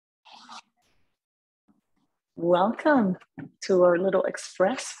Welcome to our little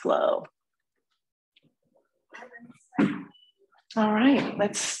express flow. All right,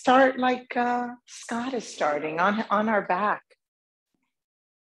 let's start like Scott is starting on our back.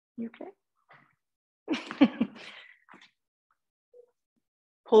 You okay?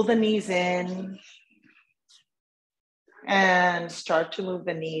 Pull the knees in and start to move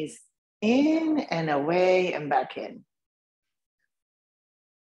the knees in and away and back in.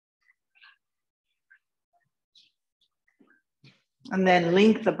 And then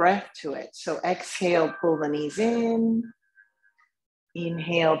link the breath to it. So exhale, pull the knees in.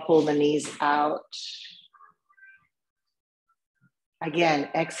 Inhale, pull the knees out. Again,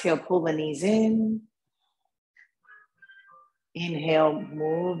 exhale, pull the knees in. Inhale,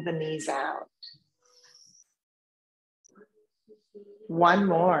 move the knees out. One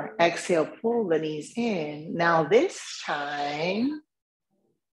more. Exhale, pull the knees in. Now this time,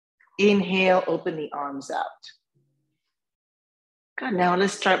 inhale, open the arms out. Good. Now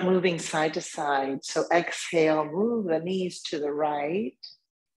let's start moving side to side. So exhale, move the knees to the right.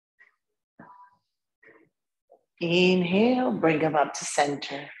 Inhale, bring them up to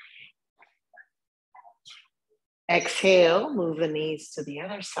center. Exhale, move the knees to the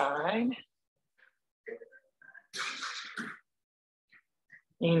other side.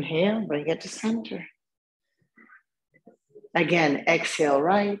 Inhale, bring it to center. Again, exhale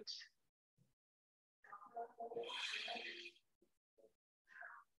right.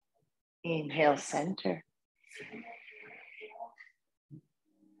 Inhale, center.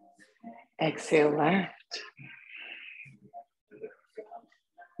 Exhale, left.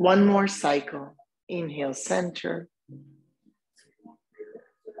 One more cycle. Inhale, center.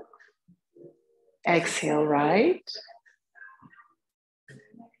 Exhale, right.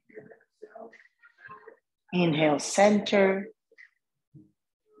 Inhale, center.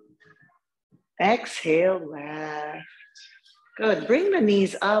 Exhale, left. Good. Bring the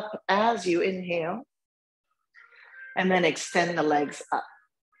knees up as you inhale. And then extend the legs up.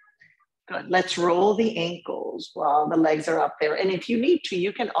 Good. Let's roll the ankles while the legs are up there. And if you need to,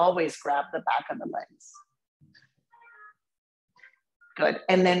 you can always grab the back of the legs. Good.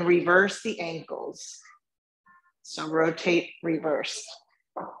 And then reverse the ankles. So rotate, reverse.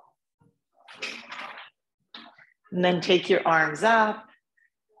 And then take your arms up,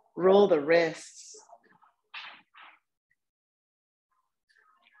 roll the wrists.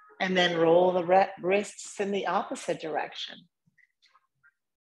 And then roll the wrists in the opposite direction.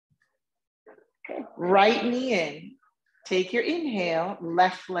 Okay. Right knee in. Take your inhale,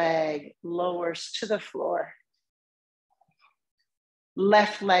 left leg lowers to the floor.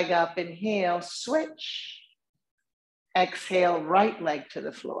 Left leg up, inhale, switch. Exhale, right leg to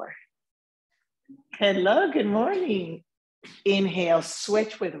the floor. Hello, good morning. Inhale,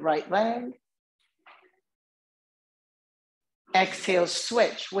 switch with right leg. Exhale,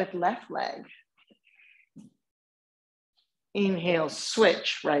 switch with left leg. Inhale,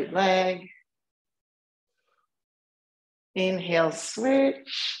 switch, right leg. Inhale,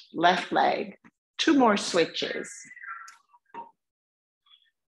 switch, left leg. Two more switches.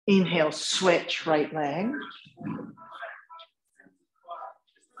 Inhale, switch, right leg.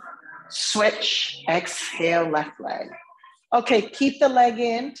 Switch, exhale, left leg. Okay, keep the leg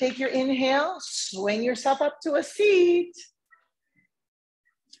in. Take your inhale, swing yourself up to a seat.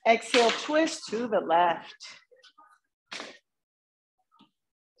 Exhale, twist to the left.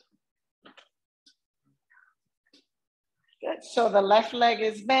 Good. So the left leg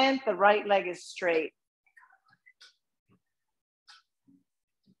is bent, the right leg is straight.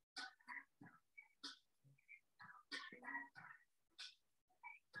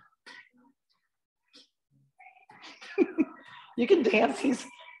 You can dance.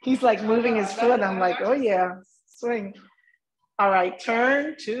 He's like moving his foot. I'm like, oh yeah, swing. All right,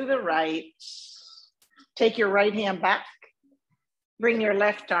 turn to the right. Take your right hand back. Bring your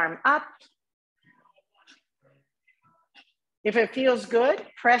left arm up. If it feels good,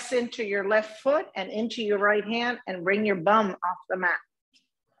 press into your left foot and into your right hand and bring your bum off the mat.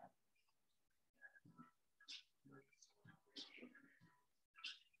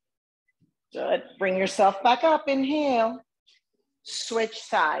 Good. Bring yourself back up. Inhale. Switch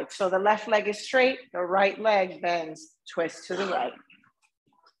sides. So the left leg is straight, the right leg bends, twist to the right.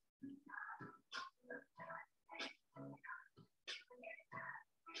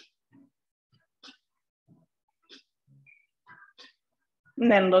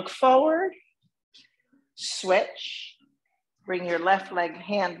 And then look forward, switch, bring your left leg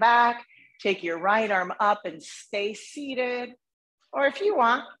hand back, take your right arm up and stay seated. Or if you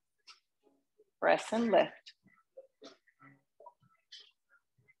want, press and lift.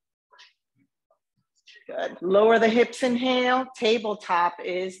 Good. Lower the hips, inhale. Tabletop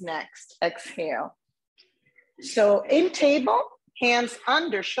is next. Exhale. So in table, hands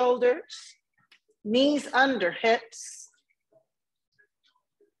under shoulders, knees under hips.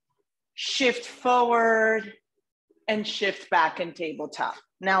 Shift forward and shift back in tabletop.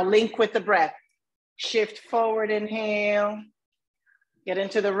 Now link with the breath. Shift forward, inhale. Get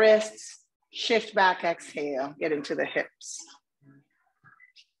into the wrists. Shift back, exhale. Get into the hips.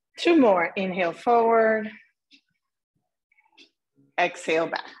 2 more. Inhale forward. Exhale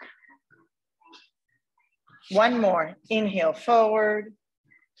back. 1 more. Inhale forward.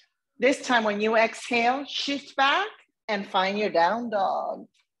 This time when you exhale, shift back and find your down dog.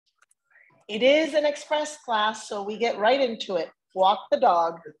 It is an express class, so we get right into it. Walk the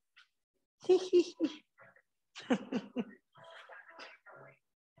dog.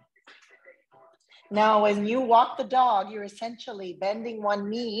 Now, when you walk the dog, you're essentially bending one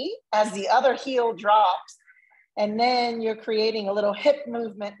knee as the other heel drops, and then you're creating a little hip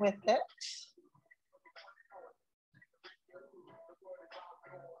movement with it.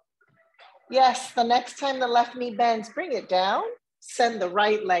 Yes, the next time the left knee bends, bring it down, send the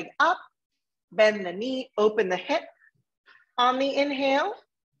right leg up, bend the knee, open the hip. On the inhale,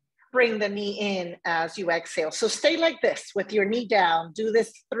 bring the knee in as you exhale. So stay like this with your knee down. Do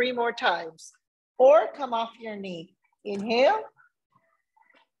this 3 more times. Or come off your knee. Inhale,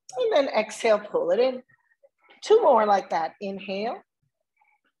 and then exhale, pull it in. 2 more like that. Inhale,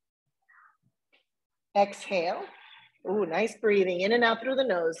 exhale. Ooh, nice breathing in and out through the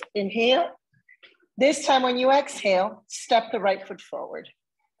nose. Inhale. This time when you exhale, step the right foot forward.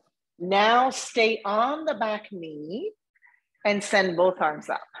 Now stay on the back knee and send both arms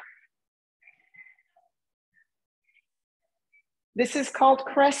up. This is called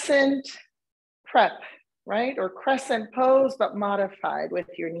crescent prep, right? Or crescent pose, but modified with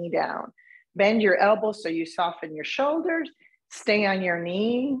your knee down. Bend your elbows so you soften your shoulders. Stay on your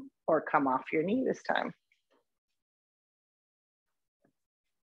knee or come off your knee this time.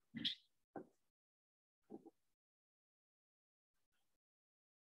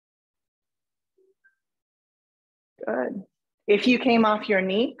 Good. If you came off your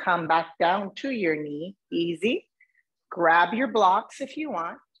knee, come back down to your knee, easy. Grab your blocks if you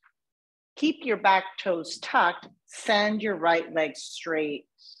want. Keep your back toes tucked, send your right leg straight.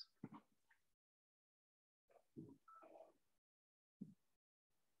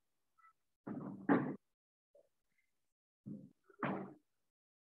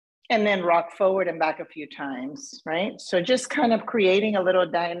 And then rock forward and back a few times, right? So just kind of creating a little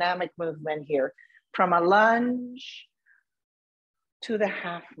dynamic movement here from a lunge to the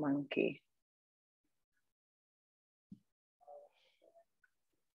half monkey.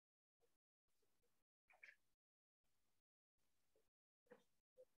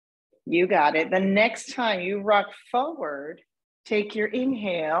 You got it. The next time you rock forward, take your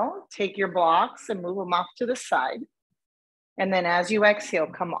inhale, take your blocks and move them off to the side. And then as you exhale,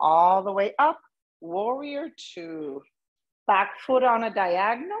 come all the way up, warrior 2. Back foot on a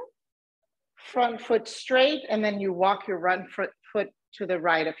diagonal, front foot straight, and then you walk your foot to the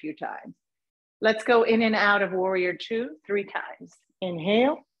right a few times. Let's go in and out of warrior 2 3 times.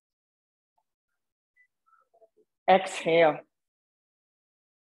 Inhale, exhale.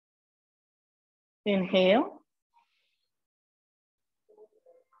 Inhale,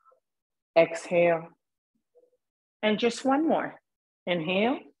 exhale. And just 1 more.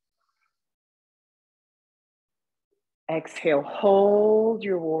 Inhale, exhale. Hold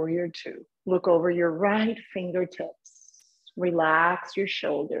your warrior 2. Look over your right fingertips. Relax your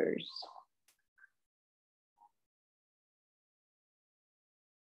shoulders.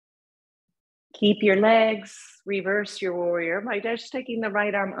 Keep your legs, reverse your warrior by just taking the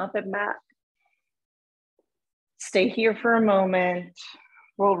right arm up and back. Stay here for a moment.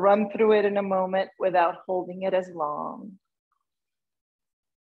 We'll run through it in a moment without holding it as long.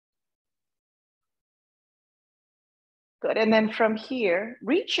 Good, and then from here,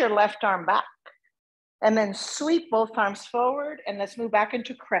 reach your left arm back and then sweep both arms forward and let's move back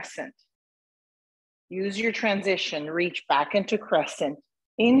into crescent. Use your transition, reach back into crescent.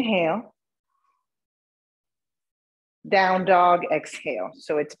 Inhale, down dog, exhale.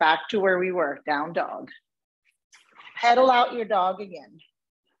 So it's back to where we were, down dog. Pedal out your dog again.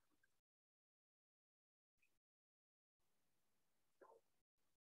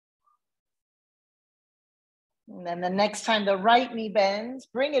 And then the next time the right knee bends,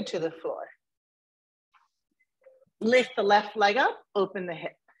 bring it to the floor. Lift the left leg up, open the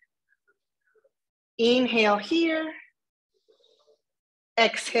hip. Inhale here.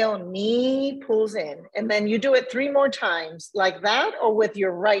 Exhale, knee pulls in. And then you do it 3 more times like that or with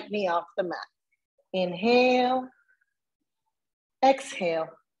your right knee off the mat. Inhale, exhale.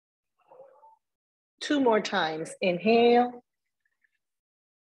 2 more times. Inhale,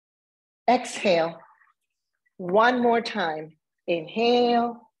 exhale. 1 more time.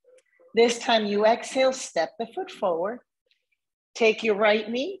 Inhale. This time you exhale, step the foot forward. Take your right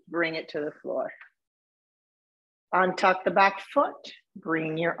knee, bring it to the floor. Untuck the back foot,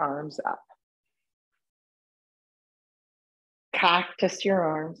 bring your arms up. Cactus your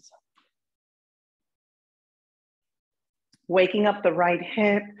arms. Waking up the right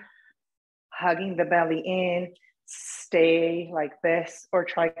hip, hugging the belly in. Stay like this or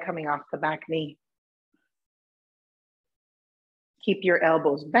try coming off the back knee. Keep your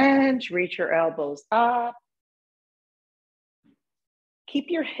elbows bent, reach your elbows up. Keep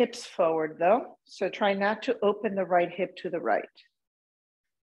your hips forward though, so try not to open the right hip to the right.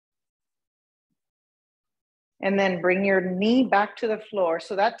 And then bring your knee back to the floor.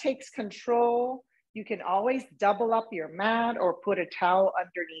 So that takes control. You can always double up your mat or put a towel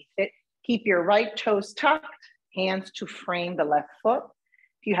underneath it. Keep your right toes tucked, hands to frame the left foot.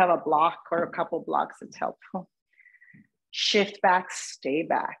 If you have a block or a couple blocks, it's helpful. Shift back, stay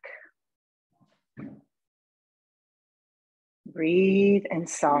back. Breathe and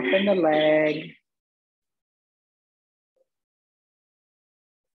soften the leg.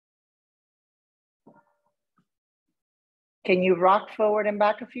 Can you rock forward and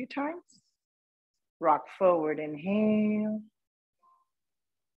back a few times? Rock forward, inhale.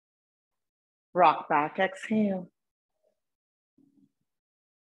 Rock back, exhale.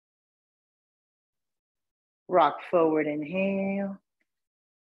 Rock forward, inhale.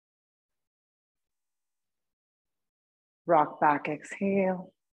 Rock back,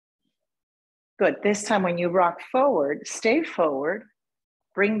 exhale. Good. This time when you rock forward, stay forward.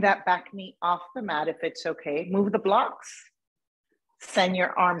 Bring that back knee off the mat if it's okay. Move the blocks. Send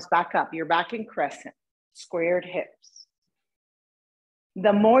your arms back up. You're back in crescent, squared hips.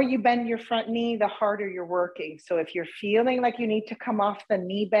 The more you bend your front knee, the harder you're working. So if you're feeling like you need to come off the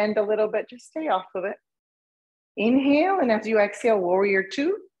knee bend a little bit, just stay off of it. Inhale, and as you exhale, warrior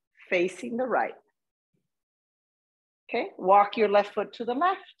two, facing the right. Okay, walk your left foot to the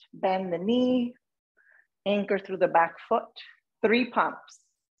left, bend the knee, anchor through the back foot. 3 pumps.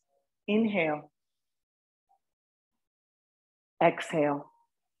 Inhale. Exhale.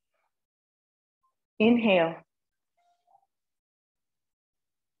 Inhale.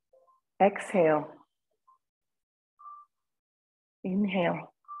 Exhale.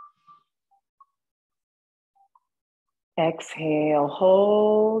 Inhale. Exhale.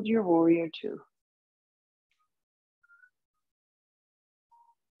 Hold your warrior two.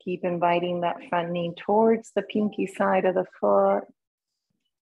 Keep inviting that front knee towards the pinky side of the foot.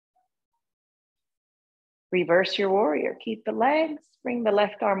 Reverse your warrior. Keep the legs. Bring the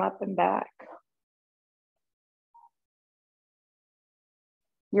left arm up and back.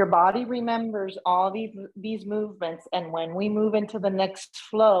 Your body remembers all these movements. And when we move into the next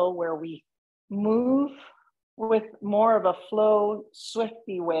flow, where we move with more of a flow,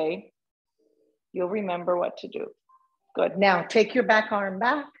 swifty way, you'll remember what to do. Good. Now take your back arm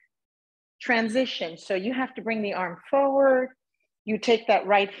back. Transition. So you have to bring the arm forward. You take that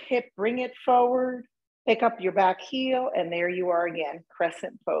right hip, bring it forward, pick up your back heel, and there you are again,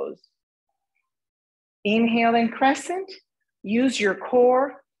 crescent pose. Inhale in crescent. Use your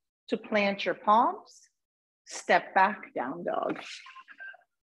core to plant your palms. Step back, down dog.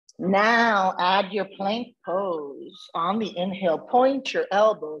 Now add your plank pose. On the inhale, point your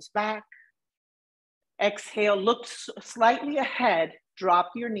elbows back. Exhale, look slightly ahead, drop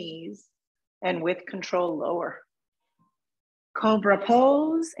your knees, and with control, lower. Cobra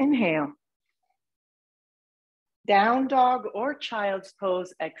pose, inhale. Down dog or child's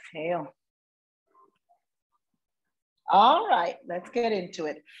pose, exhale. All right, let's get into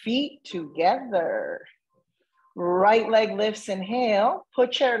it. Feet together. Right leg lifts, inhale.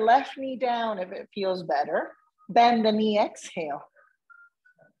 Put your left knee down if it feels better. Bend the knee, exhale.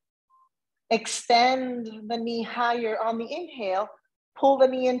 Extend the knee higher on the inhale. Pull the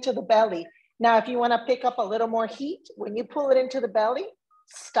knee into the belly. Now, if you want to pick up a little more heat, when you pull it into the belly,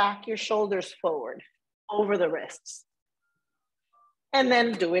 stack your shoulders forward over the wrists. And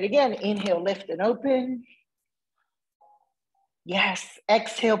then do it again. Inhale, lift and open. Yes,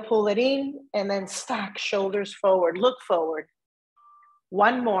 exhale, pull it in, and then stack shoulders forward, look forward.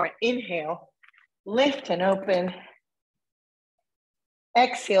 One more, inhale, lift and open.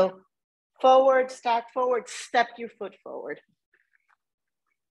 Exhale, forward, stack forward, step your foot forward.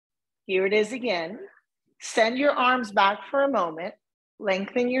 Here it is again. Send your arms back for a moment,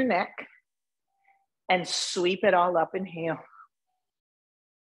 lengthen your neck, and sweep it all up, inhale.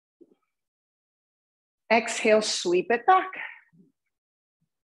 Exhale, sweep it back.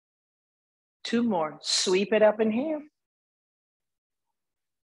 2 more. Sweep it up, inhale.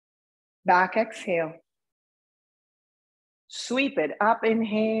 Back, exhale. Sweep it up,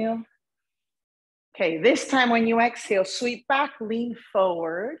 inhale. Okay, this time when you exhale, sweep back, lean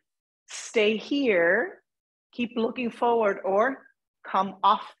forward. Stay here. Keep looking forward or come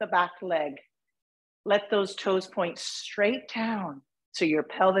off the back leg. Let those toes point straight down so your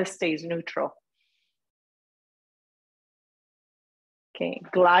pelvis stays neutral. Okay,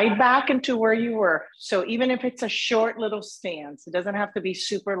 glide back into where you were. So even if it's a short little stance, it doesn't have to be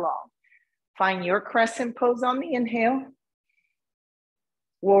super long. Find your crescent pose on the inhale.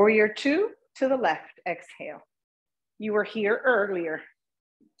 Warrior 2 to the left, exhale. You were here earlier.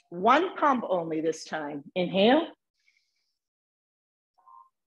 1 pump only this time. Inhale.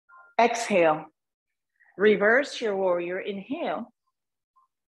 Exhale. Reverse your warrior, inhale.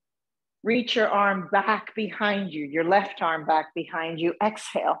 Reach your arm back behind you, your left arm back behind you,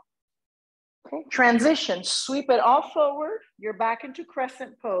 exhale. Okay, transition, sweep it all forward. You're back into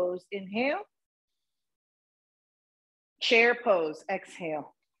crescent pose, inhale. Chair pose,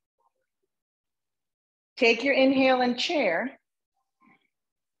 exhale. Take your inhale and chair.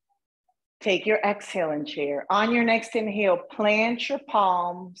 Take your exhale and chair. On your next inhale, plant your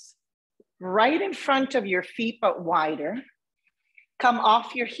palms right in front of your feet, but wider. Come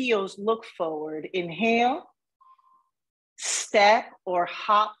off your heels, look forward. Inhale, step or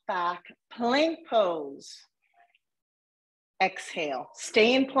hop back, plank pose. Exhale,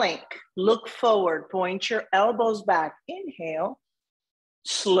 stay in plank, look forward, point your elbows back. Inhale,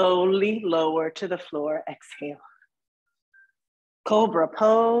 slowly lower to the floor, exhale. Cobra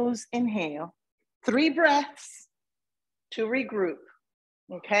pose, inhale. 3 breaths to regroup.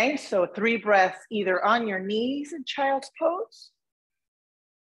 Okay, so 3 breaths either on your knees in child's pose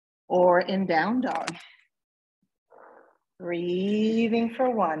or in down dog. Breathing for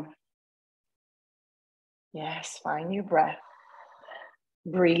 1. Yes, find your breath.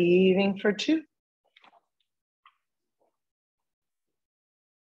 Breathing for 2.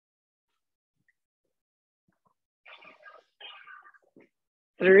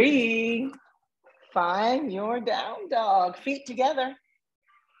 Three. Find your down dog. Feet together.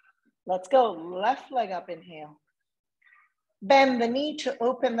 Let's go. Left leg up, inhale. Bend the knee to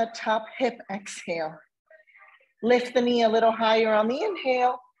open the top hip, exhale. Lift the knee a little higher on the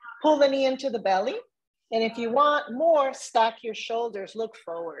inhale. Pull the knee into the belly. And if you want more, stack your shoulders, look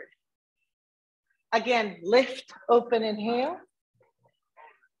forward. Again, lift, open, inhale.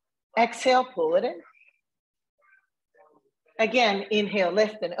 Exhale, pull it in. Again, inhale,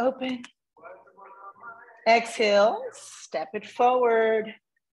 lift and open. Exhale, step it forward.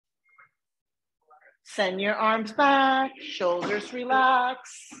 Send your arms back, shoulders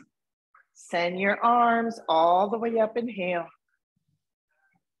relax. Send your arms all the way up, inhale.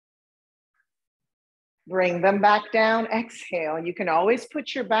 Bring them back down, exhale. You can always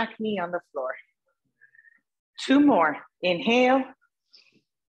put your back knee on the floor. 2 more, inhale.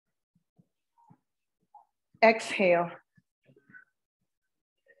 Exhale.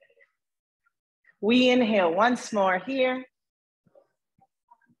 We inhale once more here.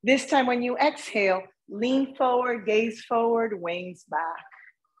 This time when you exhale, lean forward, gaze forward, wings back.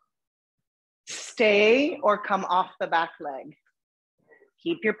 Stay or come off the back leg.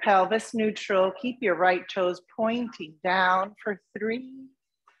 Keep your pelvis neutral. Keep your right toes pointing down for 3,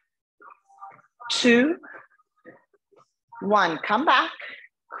 2, 1. Come back,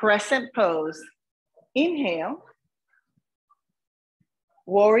 crescent pose. Inhale.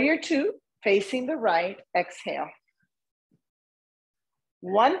 Warrior 2, facing the right, exhale.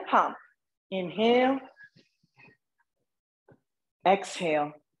 1 pump, inhale,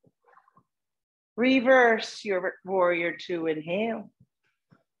 exhale. Reverse your warrior 2, inhale.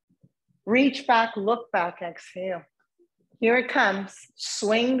 Reach back, look back, exhale. Here it comes.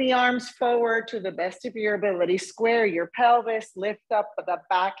 Swing the arms forward to the best of your ability. Square your pelvis, lift up the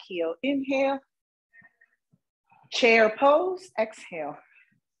back heel, inhale. Chair pose, exhale.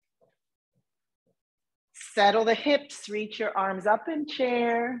 Settle the hips, reach your arms up in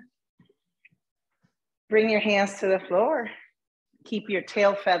chair. Bring your hands to the floor. Keep your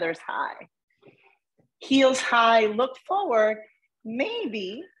tail feathers high. Heels high, look forward.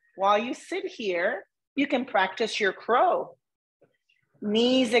 Maybe while you sit here, you can practice your crow.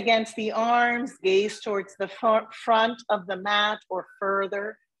 Knees against the arms, gaze towards the front of the mat or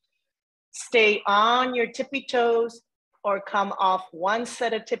further. Stay on your tippy toes or come off one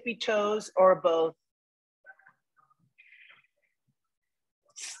set of tippy toes or both.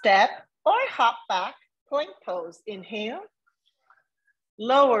 Step or hop back, plank pose. Inhale.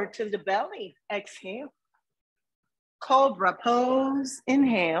 Lower to the belly, exhale. Cobra pose,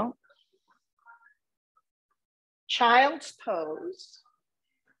 inhale. Child's pose,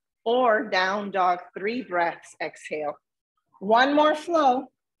 or down dog, 3 breaths, exhale. One more flow.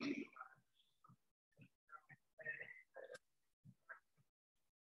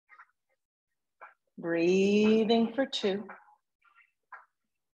 Breathing for 2.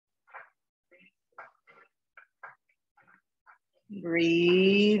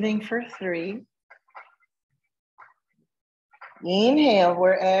 Breathing for 3. Inhale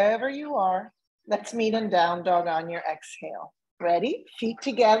wherever you are. Let's meet in down dog on your exhale. Ready? Feet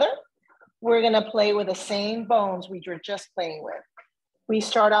together. We're gonna play with the same bones we were just playing with. We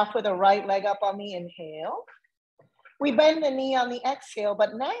start off with the right leg up on the inhale. We bend the knee on the exhale,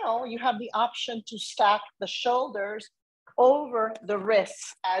 but now you have the option to stack the shoulders over the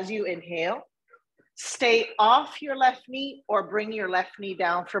wrists as you inhale. Stay off your left knee or bring your left knee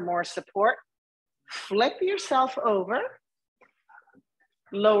down for more support. Flip yourself over,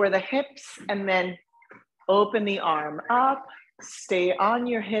 lower the hips, and then open the arm up. Stay on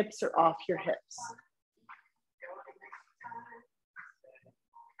your hips or off your hips.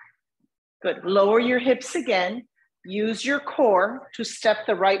 Good. Lower your hips again. Use your core to step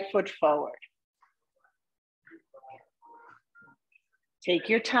the right foot forward. Take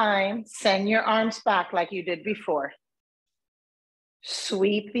your time. Send your arms back like you did before.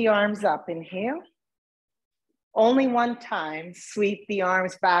 Sweep the arms up. Inhale. Only one time. Sweep the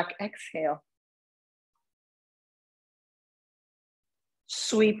arms back. Exhale.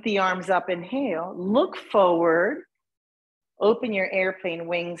 Sweep the arms up. Inhale. Look forward. Open your airplane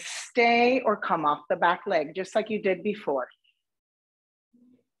wings, stay or come off the back leg, just like you did before.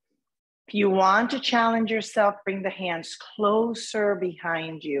 If you want to challenge yourself, bring the hands closer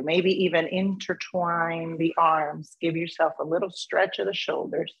behind you, maybe even intertwine the arms. Give yourself a little stretch of the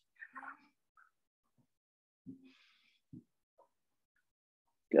shoulders.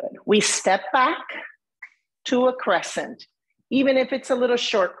 Good. We step back to a crescent, even if it's a little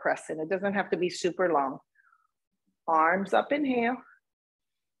short crescent. It doesn't have to be super long. Arms up, inhale.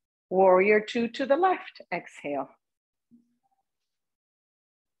 Warrior 2 to the left, exhale.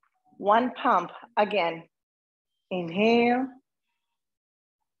 One pump, again. Inhale.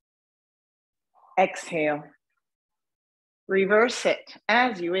 Exhale. Reverse it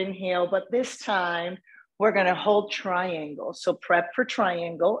as you inhale, but this time we're gonna hold triangle. So prep for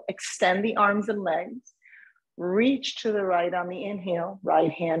triangle, extend the arms and legs. Reach to the right on the inhale,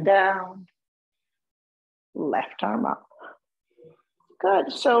 right hand down. Left arm up.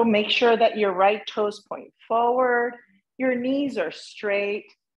 Good. So make sure that your right toes point forward. Your knees are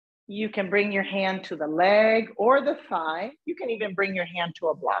straight. You can bring your hand to the leg or the thigh. You can even bring your hand to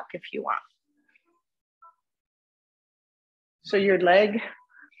a block if you want. So your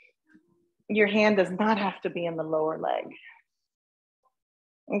hand does not have to be in the lower leg.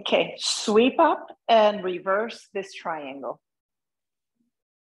 Okay, sweep up and reverse this triangle.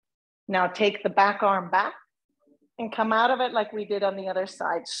 Now take the back arm back and come out of it like we did on the other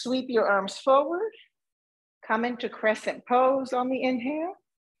side. Sweep your arms forward. Come into crescent pose on the inhale.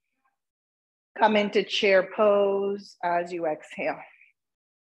 Come into chair pose as you exhale.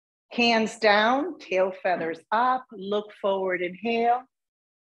 Hands down, tail feathers up, look forward, inhale.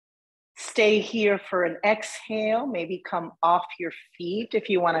 Stay here for an exhale. Maybe come off your feet if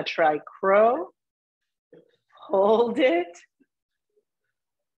you want to try crow. Hold it.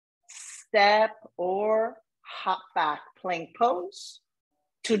 Step or hop back, plank pose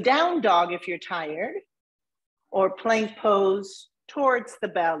to down dog if you're tired, or plank pose towards the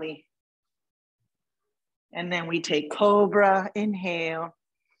belly. And then we take cobra, inhale,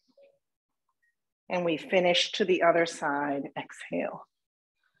 and we finish to the other side, exhale.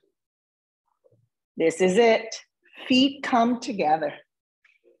 This is it. Feet come together.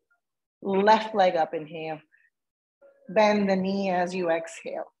 Left leg up, inhale. Bend the knee as you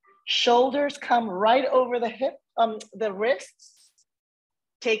exhale. Shoulders come right over the hip, the wrists.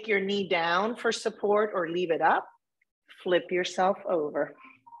 Take your knee down for support or leave it up. Flip yourself over.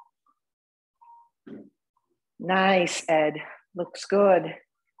 Nice, Ed. Looks good.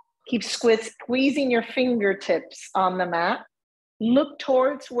 Keep squeezing your fingertips on the mat. Look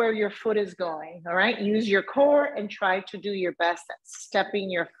towards where your foot is going, all right? Use your core and try to do your best at stepping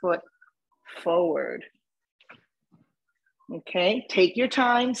your foot forward. Okay, take your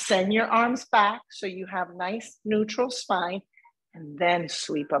time, send your arms back so you have nice neutral spine, and then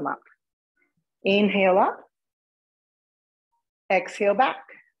sweep them up. Inhale up, exhale back.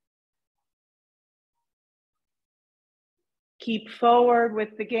 Keep forward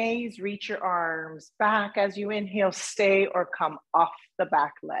with the gaze, reach your arms back as you inhale, stay or come off the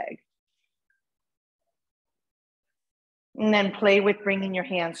back leg. And then play with bringing your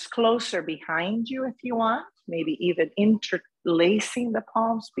hands closer behind you if you want, maybe even interlacing the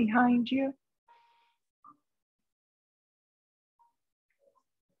palms behind you.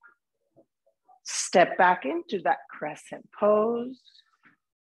 Step back into that crescent pose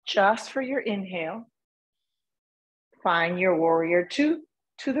just for your inhale. Find your warrior two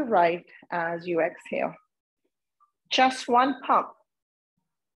to the right as you exhale. Just one pump.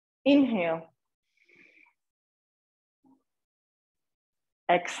 Inhale.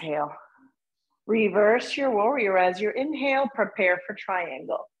 Exhale. Reverse your warrior as you inhale, prepare for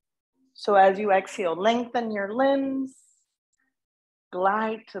triangle. So as you exhale, lengthen your limbs,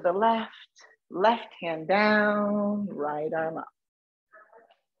 glide to the left, left hand down, right arm up.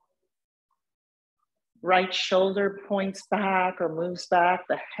 Right shoulder points back or moves back,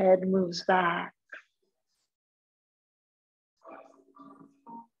 the head moves back.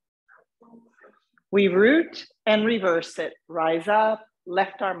 We root and reverse it. Rise up,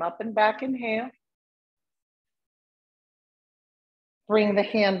 left arm up and back, inhale. Bring the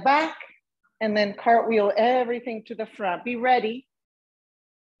hand back and then cartwheel everything to the front. Be ready.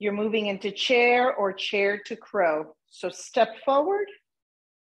 You're moving into chair or chair to crow. So step forward.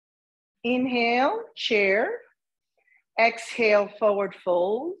 Inhale, chair. Exhale, forward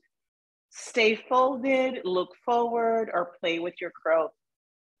fold. Stay folded, look forward, or play with your crow.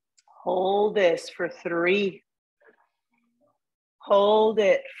 Hold this for 3. Hold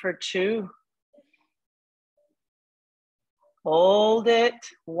it for 2. Hold it,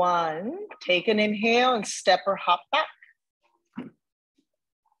 1. Take an inhale and step or hop back.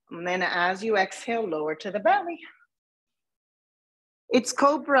 And then as you exhale, lower to the belly. It's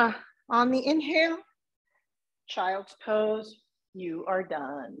cobra on the inhale. Child's pose, you are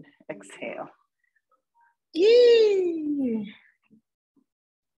done. Exhale. Yee!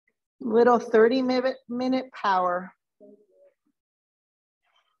 Little 30-minute power.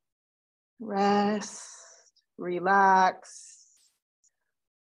 Rest, relax,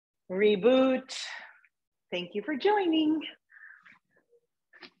 reboot. Thank you for joining.